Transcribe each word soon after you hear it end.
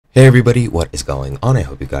Hey everybody, what is going on? I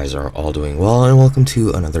hope you guys are all doing well, and welcome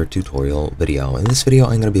to another tutorial video. In this video,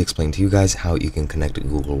 I'm going to be explaining to you guys how you can connect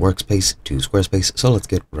Google Workspace to Squarespace, so let's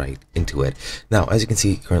get right into it. Now, as you can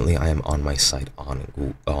see, currently I am on my site on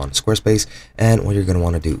Squarespace, and what you're going to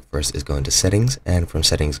want to do first is go into Settings, and from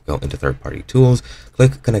Settings, go into Third-Party Tools,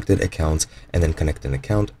 click Connected Accounts, and then Connect an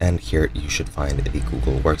Account, and here you should find the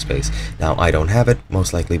Google Workspace. Now, I don't have it,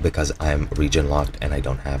 most likely because I'm region locked and I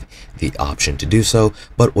don't have the option to do so,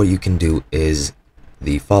 but what you can do is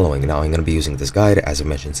the following. Now I'm going to be using this guide, as I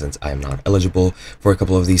mentioned, since I am not eligible for a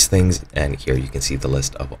couple of these things, and here you can see the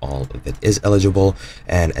list of all that is eligible,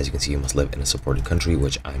 and as you can see, you must live in a supported country,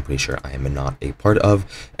 which I'm pretty sure I am not a part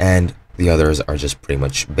of, and the others are just pretty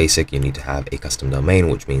much basic. You need to have a custom domain,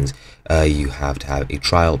 which means you have to have a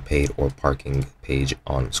trial, paid, or parking page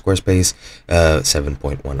on Squarespace,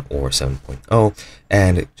 7.1 or 7.0,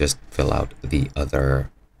 and just fill out the other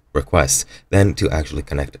requests. Then to actually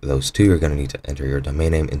connect those two, you're going to need to enter your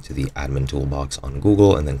domain name into the admin toolbox on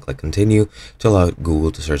Google and then click continue to allow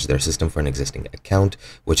Google to search their system for an existing account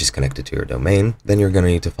which is connected to your domain. Then you're going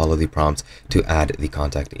to need to follow the prompts to add the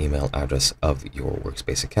contact email address of your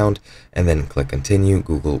Workspace account and then click continue.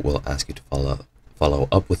 Google will ask you to follow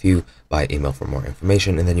up with you by email for more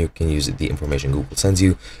information, and then you can use the information Google sends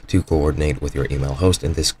you to coordinate with your email host.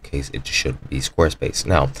 In this case, it should be Squarespace.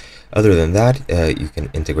 Now, other than that, you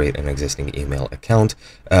can integrate an existing email account,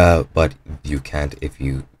 but you can't if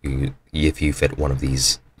you fit one of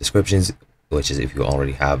these descriptions, which is if you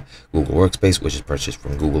already have Google Workspace, which is purchased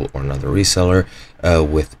from Google or another reseller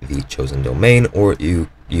with the chosen domain, or you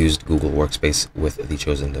used Google Workspace with the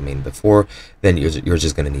chosen domain before, then you're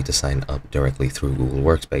just going to need to sign up directly through Google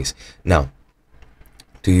Workspace. Now,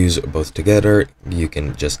 to use both together, you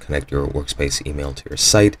can just connect your Workspace email to your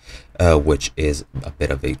site, which is a bit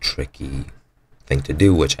of a tricky thing to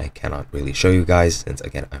do, which I cannot really show you guys since,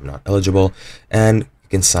 again, I'm not eligible. And you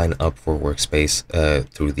can sign up for Workspace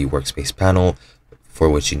through the Workspace panel, for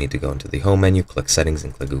which you need to go into the home menu, click Settings,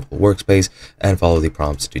 and click Google Workspace, and follow the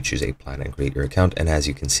prompts to choose a plan and create your account. And as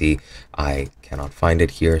you can see, I cannot find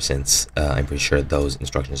it here since I'm pretty sure those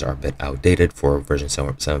instructions are a bit outdated for version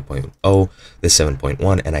 7.0, this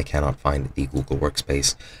 7.1, and I cannot find the Google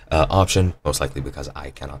Workspace option, most likely because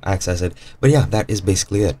I cannot access it. But yeah, that is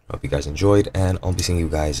basically it. Hope you guys enjoyed, and I'll be seeing you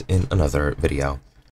guys in another video.